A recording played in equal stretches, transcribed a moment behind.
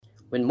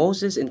When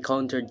Moses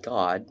encountered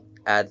God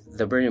at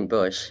the burning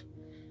bush,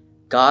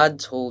 God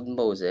told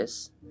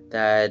Moses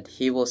that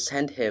he will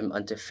send him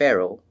unto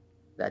Pharaoh,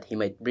 that he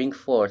might bring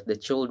forth the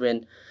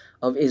children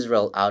of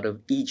Israel out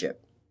of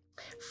Egypt.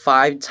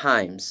 5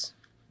 times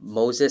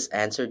Moses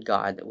answered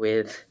God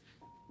with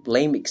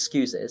lame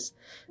excuses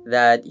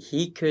that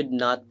he could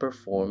not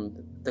perform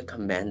the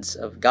commands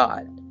of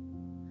God.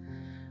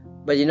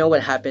 But you know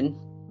what happened?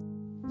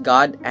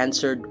 God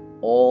answered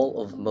all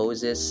of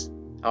Moses'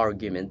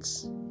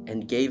 arguments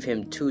and gave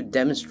him 2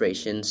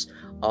 demonstrations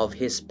of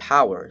his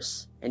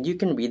powers. And you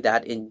can read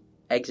that in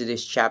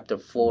Exodus chapter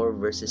 4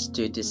 verses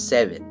 2 to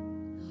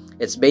 7.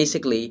 It's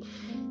basically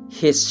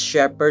his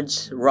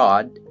shepherd's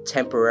rod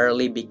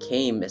temporarily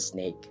became a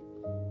snake,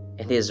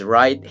 and his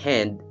right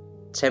hand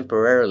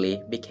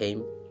temporarily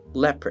became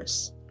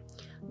leprous.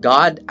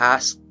 God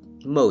asked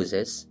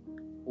Moses,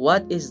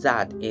 "What is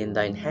that in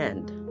thine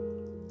hand?"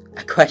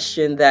 A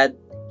question that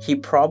he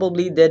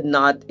probably did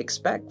not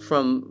expect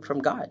from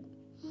God.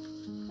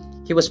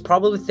 He was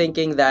probably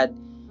thinking that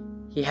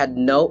he had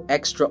no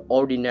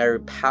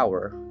extraordinary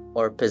power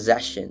or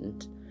possession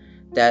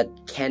that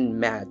can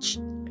match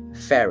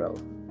Pharaoh.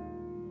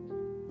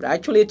 But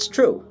actually, it's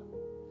true.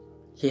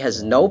 He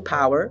has no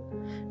power,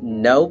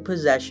 no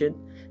possession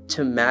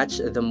to match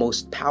the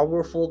most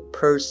powerful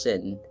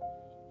person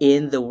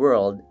in the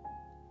world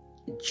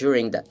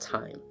during that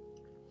time.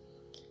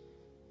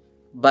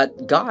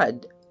 But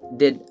God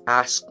did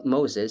ask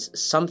Moses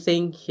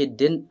something he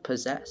didn't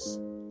possess.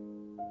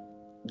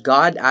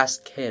 God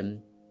asked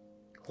him,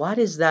 "What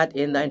is that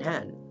in thine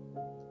hand?"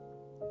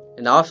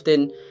 And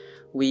often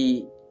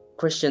we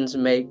Christians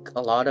make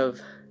a lot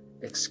of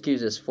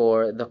excuses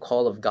for the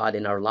call of God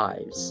in our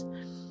lives.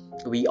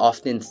 We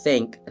often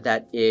think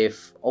that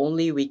if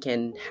only we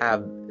can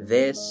have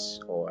this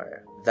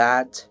or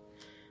that,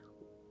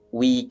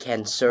 we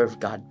can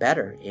serve God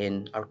better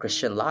in our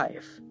Christian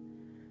life.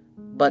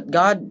 But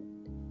God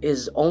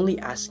is only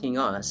asking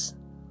us,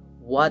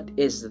 "What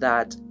is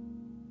that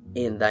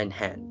in thine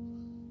hand?"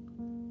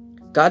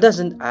 God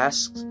doesn't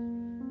ask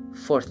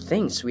for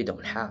things we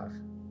don't have.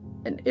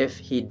 And if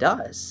He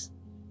does,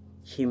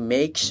 He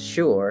makes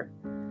sure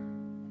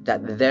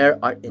that there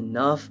are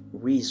enough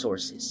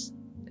resources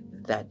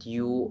that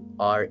you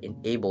are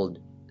enabled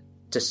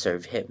to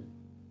serve Him.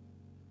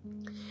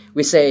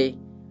 We say,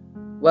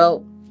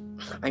 "Well,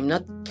 I'm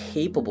not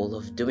capable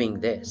of doing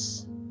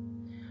this."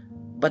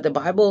 But the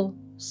Bible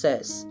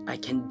says, "I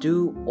can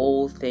do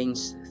all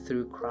things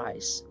through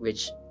Christ,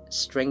 which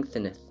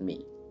strengtheneth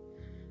me."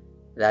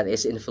 That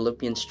is in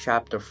Philippians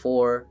chapter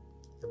 4,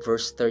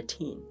 verse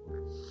 13.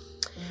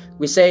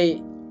 We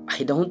say,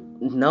 "I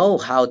don't know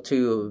how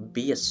to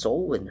be a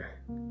soul winner."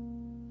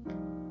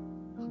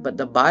 But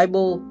the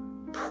Bible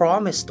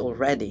promised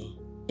already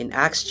in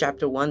Acts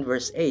chapter 1,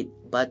 verse 8,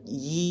 "But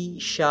ye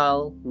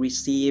shall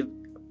receive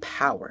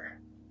power."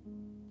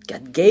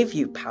 God gave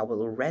you power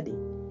already.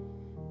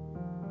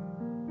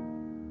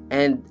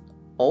 And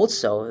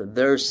also,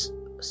 there's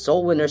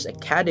Soul Winners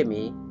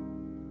Academy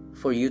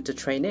for you to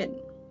train in.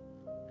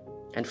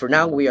 And for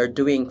now, we are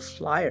doing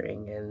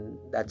flyering, and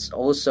that's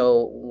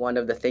also one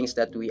of the things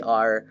that we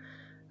are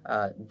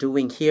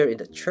doing here in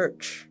the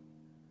church,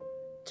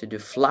 to do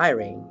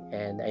flyering.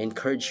 And I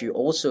encourage you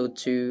also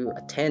to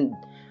attend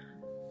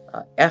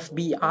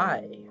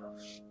FBI,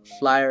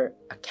 Flyer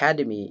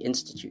Academy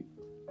Institute,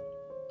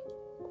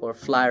 or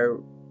Flyer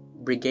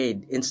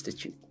Brigade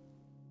Institute.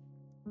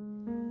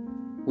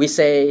 We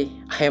say,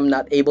 "I am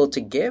not able to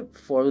give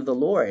for the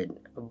Lord,"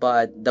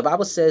 but the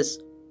Bible says,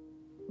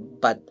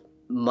 "But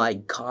my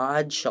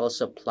God shall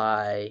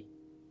supply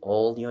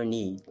all your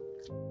need."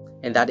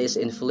 And that is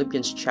in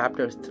Philippians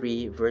chapter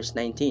 3, verse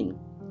 19.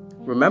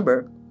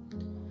 Remember,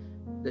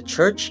 the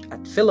church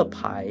at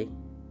Philippi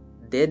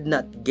did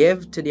not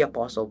give to the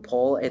Apostle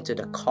Paul and to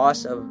the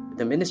cause of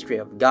the ministry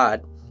of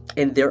God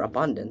in their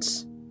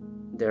abundance.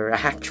 They're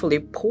actually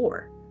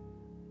poor,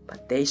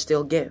 but they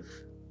still give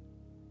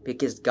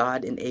because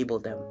God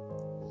enabled them.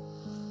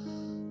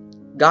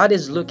 God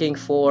is looking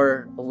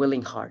for a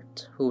willing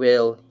heart who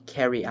will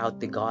carry out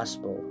the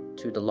gospel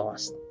to the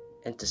lost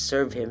and to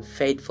serve Him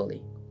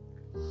faithfully.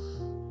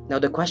 Now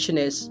the question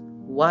is,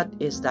 what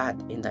is that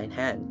in thine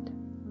hand?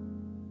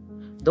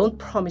 Don't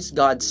promise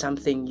God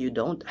something you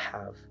don't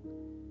have,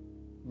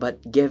 but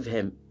give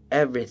Him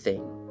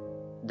everything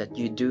that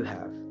you do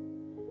have.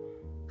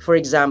 For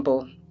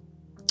example,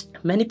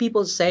 many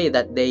people say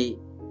that they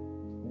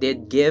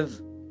did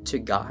give to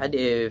God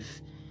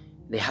if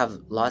they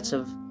have lots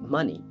of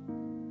money,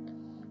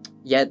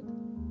 yet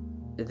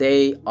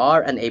they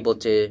are unable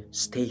to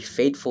stay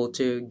faithful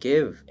to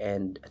give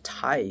and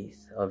tithe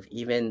of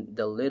even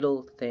the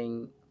little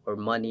thing or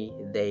money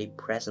they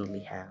presently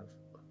have.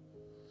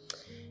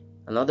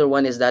 Another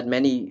one is that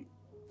many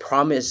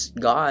promise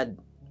God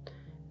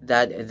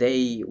that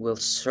they will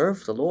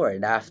serve the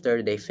Lord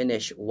after they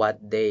finish what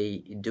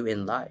they do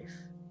in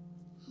life,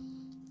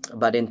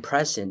 but in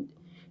present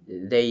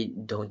they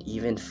don't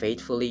even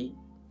faithfully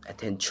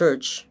attend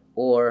church,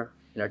 or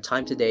in our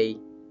time today,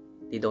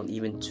 they don't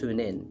even tune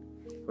in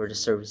for the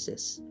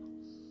services.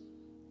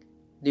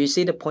 Do you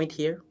see the point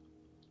here?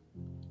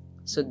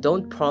 So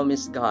don't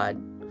promise God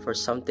for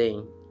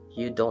something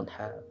you don't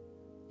have.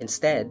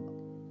 Instead,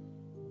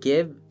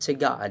 give to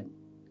God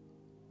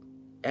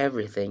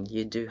everything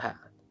you do have.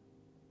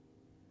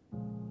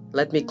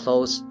 Let me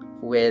close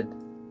with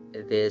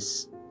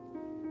this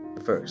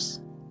verse.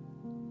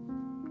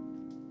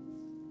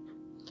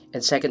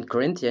 In 2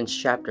 Corinthians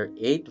chapter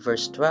 8,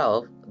 verse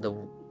 12, the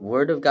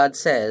Word of God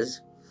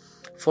says,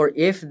 "For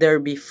if there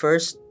be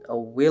first a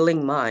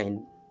willing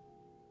mind,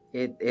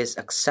 it is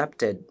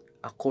accepted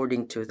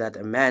according to that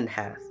a man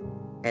hath,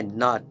 and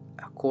not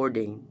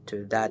according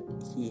to that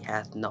he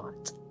hath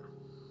not."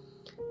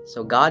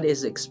 So God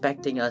is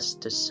expecting us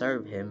to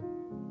serve Him,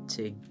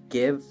 to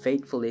give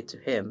faithfully to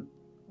Him,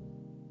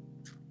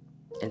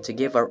 and to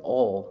give our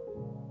all,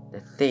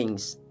 the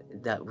things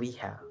that we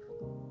have.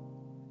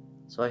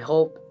 So I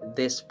hope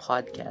this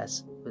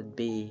podcast would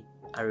be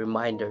a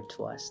reminder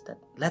to us that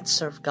let's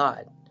serve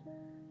God,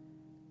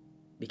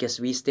 because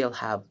we still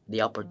have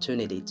the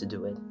opportunity to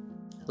do it.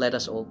 Let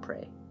us all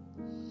pray.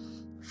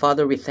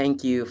 Father, we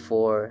thank you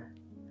for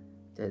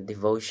the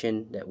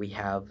devotion that we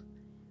have.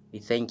 We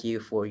thank you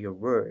for your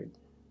word.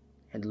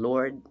 And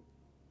Lord,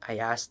 I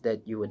ask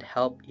that you would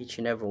help each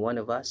and every one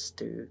of us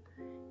to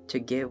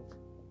give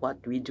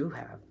what we do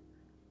have.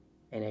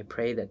 And I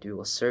pray that we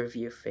will serve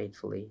you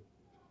faithfully.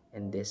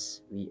 And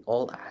this we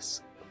all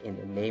ask in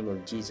the name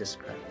of Jesus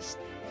Christ.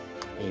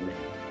 Amen.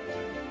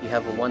 You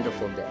have a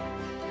wonderful day.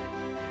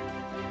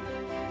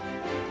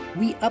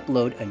 We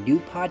upload a new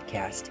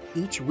podcast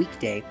each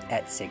weekday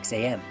at 6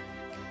 a.m.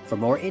 For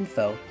more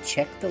info,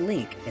 check the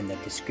link in the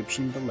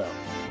description below.